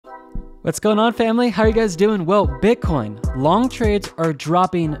What's going on, family? How are you guys doing? Well, Bitcoin, long trades are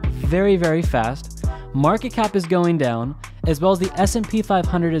dropping very, very fast. Market cap is going down, as well as the S&P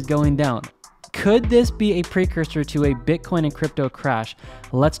 500 is going down. Could this be a precursor to a Bitcoin and crypto crash?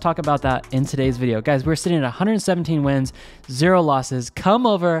 Let's talk about that in today's video. Guys, we're sitting at 117 wins, 0 losses. Come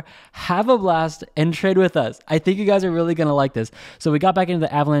over, have a blast, and trade with us. I think you guys are really going to like this. So we got back into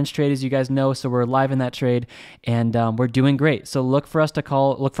the Avalanche trade, as you guys know, so we're live in that trade, and we're doing great. So look for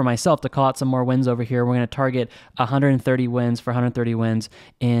myself to call out some more wins over here. We're going to target 130 wins for 130 wins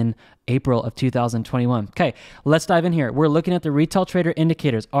in April of 2021. Okay, let's dive in here. We're looking at the retail trader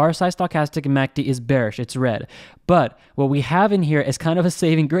indicators. RSI, stochastic, and MACD is bearish. It's red. But what we have in here is kind of a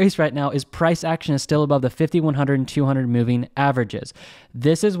saving grace right now is price action is still above the 50, 100, and 200 moving averages.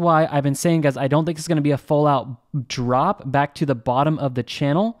 This is why I've been saying, guys, I don't think it's going to be a full out drop back to the bottom of the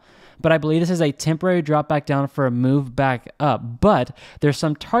channel, but I believe this is a temporary drop back down for a move back up. But there's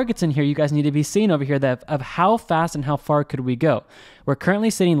some targets in here you guys need to be seeing over here that of how fast and how far could we go. We're currently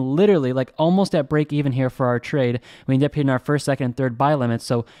sitting literally like almost at break even here for our trade. We end up hitting our first, second, and third buy limits.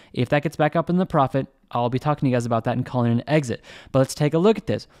 So if that gets back up in the profit, I'll be talking to you guys about that and calling an exit. But let's take a look at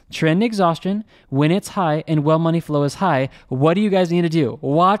this. Trend exhaustion, when it's high and well money flow is high, what do you guys need to do?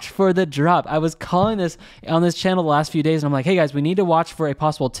 Watch for the drop. I was calling this on this channel the last few days, and I'm like, hey guys, we need to watch for a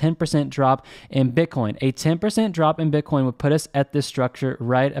possible 10% drop in Bitcoin. A 10% drop in Bitcoin would put us at this structure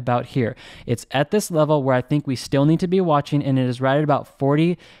right about here. It's at this level where I think we still need to be watching, and it is right at about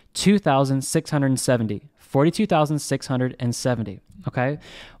 42,670. 42,670. Okay,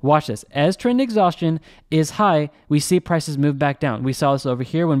 watch this. As trend exhaustion is high, we see prices move back down. We saw this over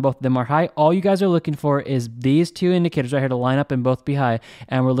here when both of them are high. All you guys are looking for is these two indicators right here to line up and both be high,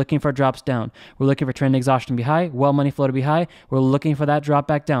 and we're looking for drops down. We're looking for trend exhaustion to be high, well money flow to be high. We're looking for that drop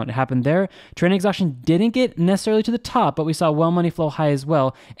back down. It happened there. Trend exhaustion didn't get necessarily to the top, but we saw well money flow high as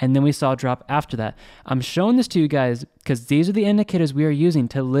well, and then we saw a drop after that. I'm showing this to you guys because these are the indicators we are using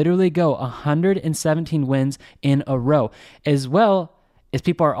to literally go 117 wins in a row, as well as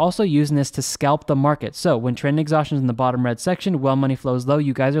people are also using this to scalp the market. So when trend exhaustion is in the bottom red section, well money flows low,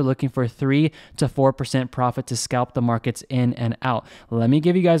 you guys are looking for 3 to 4% profit to scalp the markets in and out. Let me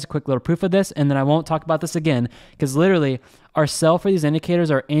give you guys a quick little proof of this, and then I won't talk about this again, because literally our sell for these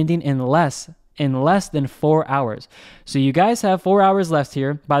indicators are ending in less than 4 hours. So you guys have 4 hours left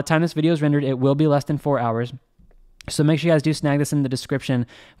here. By the time this video is rendered, it will be less than 4 hours. So make sure you guys do snag this in the description.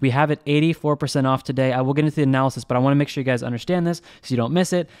 We have it 84% off today. I will get into the analysis, but I want to make sure you guys understand this so you don't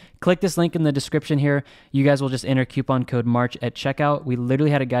miss it. Click this link in the description here. You guys will just enter coupon code MARCH at checkout. We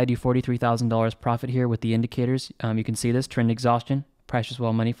literally had a guy do $43,000 profit here with the indicators. You can see this, trend exhaustion, price just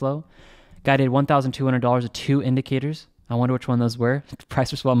well money flow. Guy did $1,200 with 2 indicators. I wonder which one those were.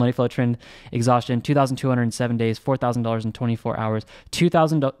 Price versus well money flow, trend exhaustion, $2,207 days, $4,000 in 24 hours,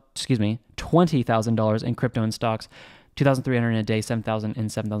 $20,000 in crypto and stocks, $2,300 in a day, $7,000 and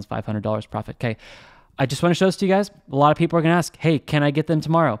 $7,500 profit. Okay. I just want to show this to you guys. A lot of people are going to ask, hey, can I get them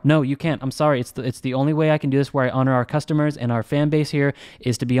tomorrow? No, you can't. I'm sorry. It's the only way I can do this where I honor our customers and our fan base here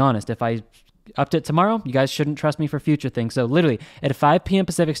is to be honest. If I upped it tomorrow, you guys shouldn't trust me for future things. So literally at 5 p.m.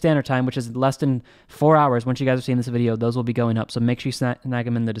 Pacific Standard Time, which is less than 4 hours once you guys are seeing this video, those will be going up. So make sure you snag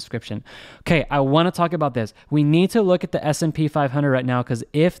them in the description. Okay, I want to talk about this. We need to look at the S&P 500 right now, because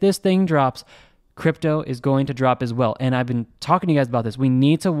if this thing drops, crypto is going to drop as well. And I've been talking to you guys about this. We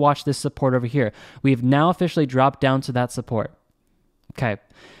need to watch this support over here. We've now officially dropped down to that support. Okay,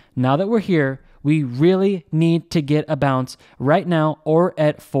 now that we're here, we really need to get a bounce right now or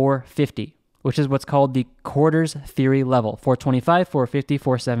at 450. Which is what's called the quarters theory level, 425, 450,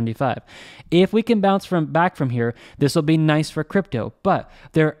 475. If we can bounce back from here, this will be nice for crypto. But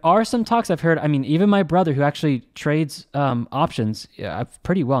there are some talks I've heard. I mean, even my brother who actually trades options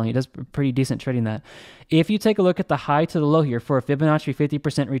pretty well, and he does pretty decent trading that. If you take a look at the high to the low here for a Fibonacci 50%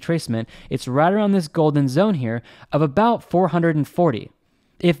 retracement, it's right around this golden zone here of about 440.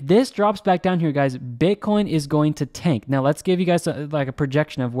 If this drops back down here, guys, Bitcoin is going to tank. Now, let's give you guys a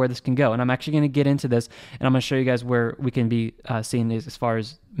projection of where this can go. And I'm actually going to get into this, and I'm going to show you guys where we can be seeing this as far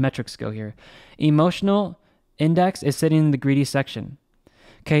as metrics go here. Emotional index is sitting in the greedy section.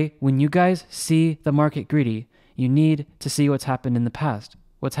 Okay, when you guys see the market greedy, you need to see what's happened in the past.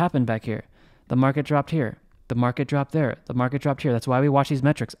 What's happened back here? The market dropped here. The market dropped there. The market dropped here. That's why we watch these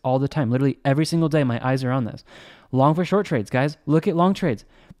metrics all the time. Literally every single day, my eyes are on this. Long for short trades, guys. Look at long trades.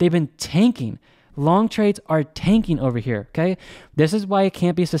 They've been tanking. Long trades are tanking over here, okay? This is why it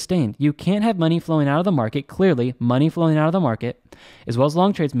can't be sustained. You can't have money flowing out of the market, clearly money flowing out of the market, as well as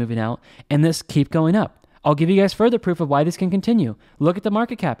long trades moving out, and this keep going up. I'll give you guys further proof of why this can continue. Look at the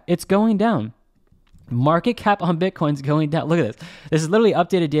market cap. It's going down. Market cap on Bitcoin's going down. Look at this. This is literally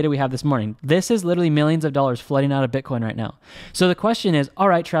updated data we have this morning. This is literally millions of dollars flooding out of Bitcoin right now. So the question is, all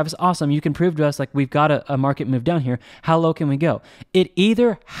right, Travis, awesome. You can prove to us like we've got a market move down here. How low can we go? It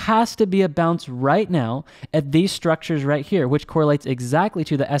either has to be a bounce right now at these structures right here, which correlates exactly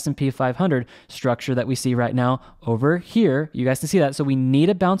to the S&P 500 structure that we see right now over here. You guys can see that. So we need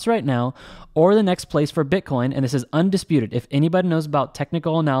a bounce right now, or the next place for Bitcoin, and this is undisputed. If anybody knows about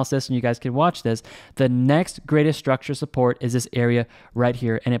technical analysis, and you guys can watch this, the next greatest structure support is this area right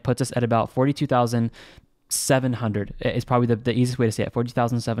here, and it puts us at about 42,700. It's probably the easiest way to say it,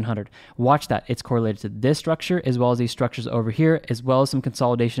 42,700. Watch that. It's correlated to this structure as well as these structures over here, as well as some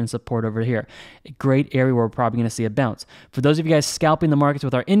consolidation and support over here. A great area where we're probably going to see a bounce. For those of you guys scalping the markets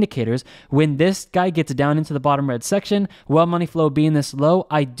with our indicators, when this guy gets down into the bottom red section, well, money flow being this low,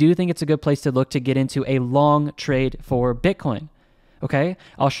 I do think it's a good place to look to get into a long trade for Bitcoin. Okay,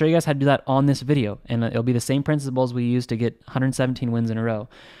 I'll show you guys how to do that on this video, and it'll be the same principles we use to get 117 wins in a row.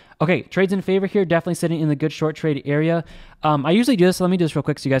 Okay, trades in favor here, definitely sitting in the good short trade area. I usually do this, so let me do this real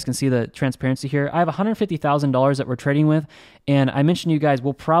quick so you guys can see the transparency here. I have $150,000 that we're trading with, and I mentioned to you guys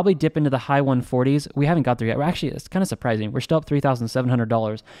we'll probably dip into the high 140s. We haven't got there yet. We're actually, it's kind of surprising. We're still up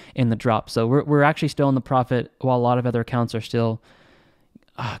 $3,700 in the drop, so we're actually still in the profit while a lot of other accounts are still,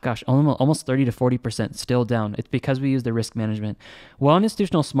 gosh, almost 30 to 40% still down. It's because we use the risk management. Well,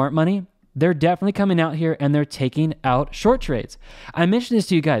 institutional smart money, they're definitely coming out here and they're taking out short trades. I mentioned this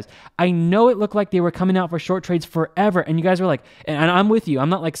to you guys. I know it looked like they were coming out for short trades forever, and you guys were like, and I'm with you. I'm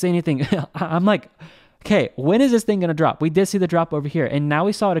not like saying anything. I'm like, okay, when is this thing going to drop? We did see the drop over here, and now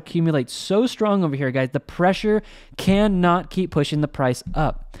we saw it accumulate so strong over here, guys. The pressure cannot keep pushing the price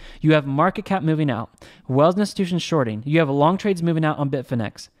up. You have market cap moving out, Wells institutions shorting. You have long trades moving out on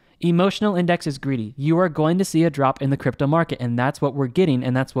Bitfinex. Emotional index is greedy. You are going to see a drop in the crypto market, and that's what we're getting,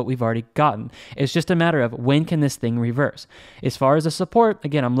 and that's what we've already gotten. It's just a matter of when can this thing reverse. As far as the support,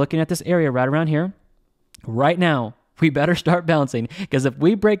 again, I'm looking at this area right around here. Right now, we better start bouncing, because if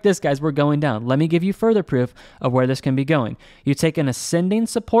we break this, guys, we're going down. Let me give you further proof of where this can be going. You take an ascending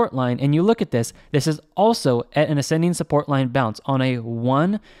support line, and you look at this. This is also at an ascending support line bounce on a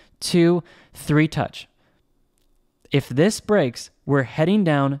 1, 2, 3 touch. If this breaks, we're heading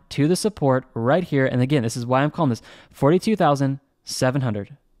down to the support right here. And again, this is why I'm calling this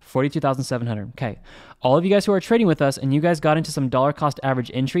 42,700. 42,700. Okay. All of you guys who are trading with us and you guys got into some dollar cost average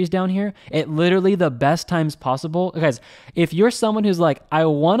entries down here at literally the best times possible. Guys, if you're someone who's like, I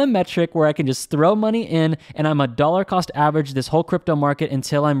want a metric where I can just throw money in and I'm a dollar cost average this whole crypto market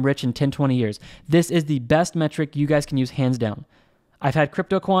until I'm rich in 10, 20 years. This is the best metric you guys can use hands down. I've had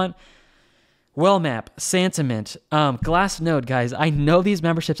CryptoQuant, Wellmap, Santiment, Glassnode, guys. I know these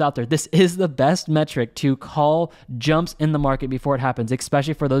memberships out there. This is the best metric to call jumps in the market before it happens,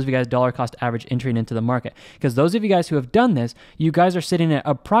 especially for those of you guys dollar cost average entering into the market. Because those of you guys who have done this, you guys are sitting at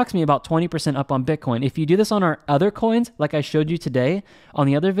approximately about 20% up on Bitcoin. If you do this on our other coins, like I showed you today on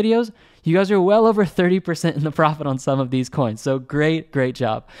the other videos, you guys are well over 30% in the profit on some of these coins. So great, great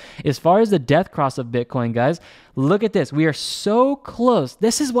job. As far as the death cross of Bitcoin, guys, look at this. We are so close.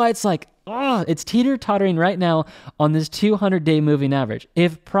 This is why it's like, it's teeter-tottering right now on this 200-day moving average.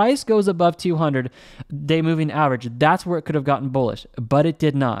 If price goes above 200-day moving average, that's where it could have gotten bullish, but it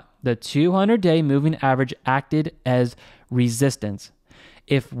did not. The 200-day moving average acted as resistance.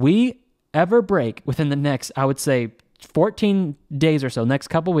 If we ever break within the next, I would say, 14 days or so, next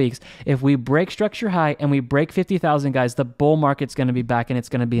couple weeks, if we break structure high and we break 50,000, guys, the bull market's going to be back and it's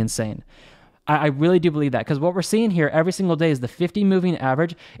going to be insane. I really do believe that, because what we're seeing here every single day is the 50 moving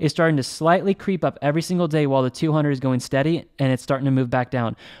average is starting to slightly creep up every single day while the 200 is going steady and it's starting to move back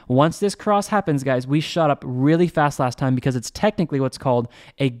down. Once this cross happens, guys, we shot up really fast last time because it's technically what's called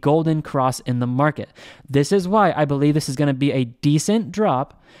a golden cross in the market. This is why I believe this is going to be a decent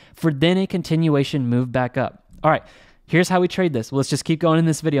drop for then a continuation move back up. All right. Here's how we trade this. Well, let's just keep going in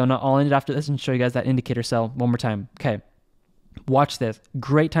this video, and I'll end it after this and show you guys that indicator sell one more time. Okay. Watch this.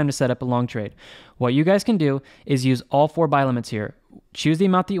 Great time to set up a long trade. What you guys can do is use all 4 buy limits here. Choose the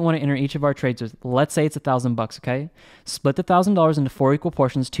amount that you want to enter each of our trades with. Let's say it's $1,000, okay? Split the $1,000 into 4 equal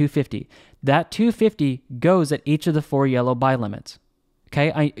portions, $250. That $250 goes at each of the 4 yellow buy limits.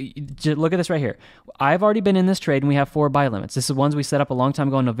 Okay, just look at this right here. I've already been in this trade and we have 4 buy limits. This is ones we set up a long time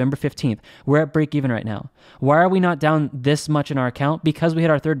ago on November 15th. We're at break even right now. Why are we not down this much in our account? Because we hit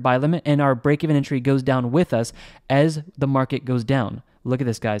our 3rd buy limit and our break even entry goes down with us as the market goes down. Look at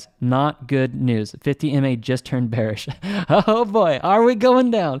this, guys. Not good news. 50 MA just turned bearish. Oh boy, are we going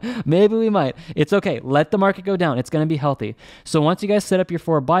down? Maybe we might. It's okay. Let the market go down. It's going to be healthy. So once you guys set up your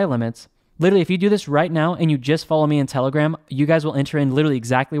 4 buy limits, Literally, if you do this right now and you just follow me in Telegram, you guys will enter in literally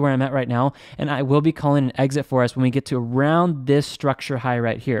exactly where I'm at right now. And I will be calling an exit for us when we get to around this structure high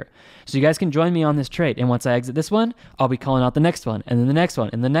right here. So you guys can join me on this trade. And once I exit this one, I'll be calling out the next one and then the next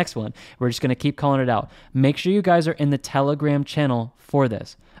one and the next one. We're just going to keep calling it out. Make sure you guys are in the Telegram channel for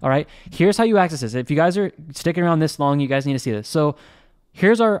this. All right. Here's how you access this. If you guys are sticking around this long, you guys need to see this. So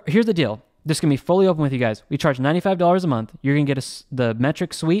here's the deal. This is going to be fully open with you guys. We charge $95 a month. You're going to get the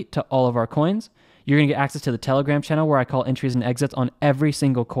metric suite to all of our coins. You're going to get access to the Telegram channel where I call entries and exits on every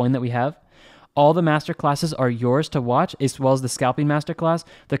single coin that we have. All the masterclasses are yours to watch, as well as the scalping masterclass.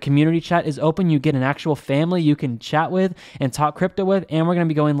 The community chat is open. You get an actual family you can chat with and talk crypto with. And we're going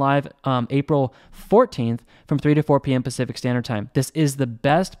to be going live April 14th from 3 to 4 p.m. Pacific Standard Time. This is the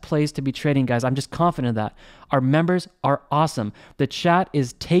best place to be trading, guys. I'm just confident of that. Our members are awesome. The chat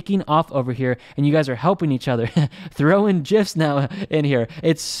is taking off over here, and you guys are helping each other. Throwing GIFs now in here.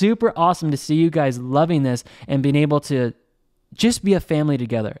 It's super awesome to see you guys loving this and being able to just be a family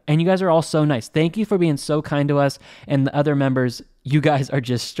together. And you guys are all so nice. Thank you for being so kind to us and the other members. You guys are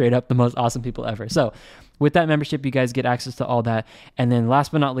just straight up the most awesome people ever. So with that membership, you guys get access to all that. And then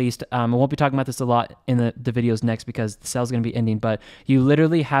last but not least, I won't be talking about this a lot in the videos next because the sale is going to be ending, but you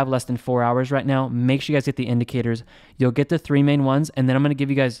literally have less than 4 hours right now. Make sure you guys get the indicators. You'll get the 3 main ones. And then I'm going to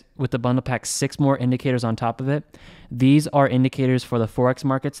give you guys with the bundle pack 6 more indicators on top of it. These are indicators for the Forex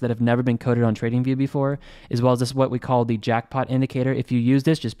markets that have never been coded on TradingView before, as well as this is what we call the jackpot indicator. If you use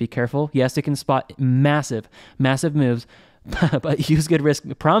this, just be careful. Yes, it can spot massive moves, but use good risk.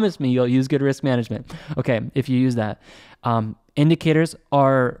 Promise me you'll use good risk management. Okay, if you use that. Indicators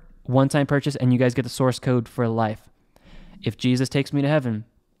are one-time purchase, and you guys get the source code for life. If Jesus takes me to heaven,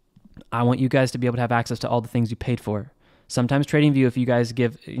 I want you guys to be able to have access to all the things you paid for. Sometimes TradingView, if you guys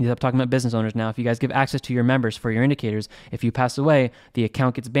give, I'm talking about business owners now, if you guys give access to your members for your indicators, if you pass away, the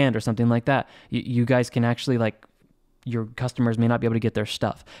account gets banned or something like that. You guys can actually, like, your customers may not be able to get their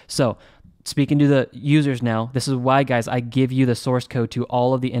stuff. So speaking to the users now, this is why, guys, I give you the source code to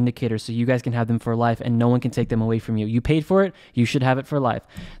all of the indicators so you guys can have them for life and no one can take them away from you. You paid for it, you should have it for life.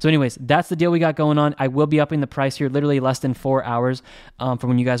 So anyways, that's the deal we got going on. I will be upping the price here literally less than 4 hours from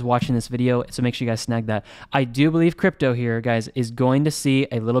when you guys watching this video, so make sure you guys snag that. I do believe crypto here, guys, is going to see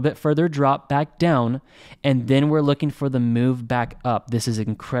a little bit further drop back down, and then we're looking for the move back up. This is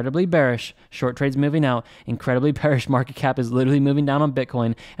incredibly bearish. Short trades moving out, incredibly bearish. Market cap is literally moving down on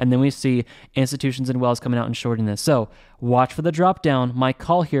Bitcoin, and then we see institutions and wells coming out and shorting this. So watch for the drop down. My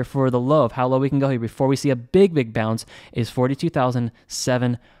call here for the low of how low we can go here before we see a big bounce is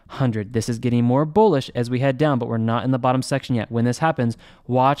 42,700. This is getting more bullish as we head down, but we're not in the bottom section yet. When this happens,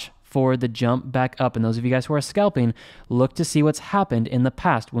 watch for the jump back up. And those of you guys who are scalping, look to see what's happened in the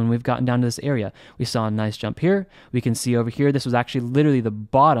past when we've gotten down to this area. We saw a nice jump here. We can see over here, this was actually literally the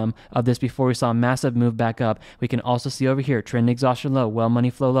bottom of this before we saw a massive move back up. We can also see over here, trend exhaustion low, well money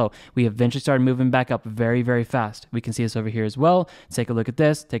flow low. We eventually started moving back up very fast. We can see this over here as well. Take a look at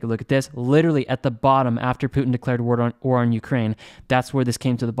this, take a look at this. Literally at the bottom after Putin declared war on Ukraine, that's where this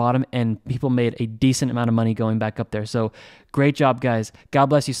came to the bottom and people made a decent amount of money going back up there. So great job, guys. God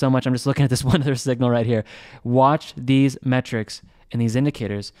bless you so much. I'm just looking at this one other signal right here. Watch these metrics and these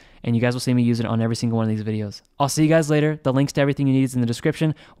indicators, and you guys will see me use it on every single one of these videos. I'll see you guys later. The links to everything you need is in the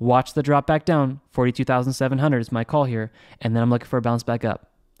description. Watch the drop back down. 42,700 is my call here, and then I'm looking for a bounce back up.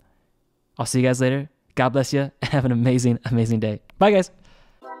 I'll see you guys later. God bless you. Have an amazing day. Bye, guys.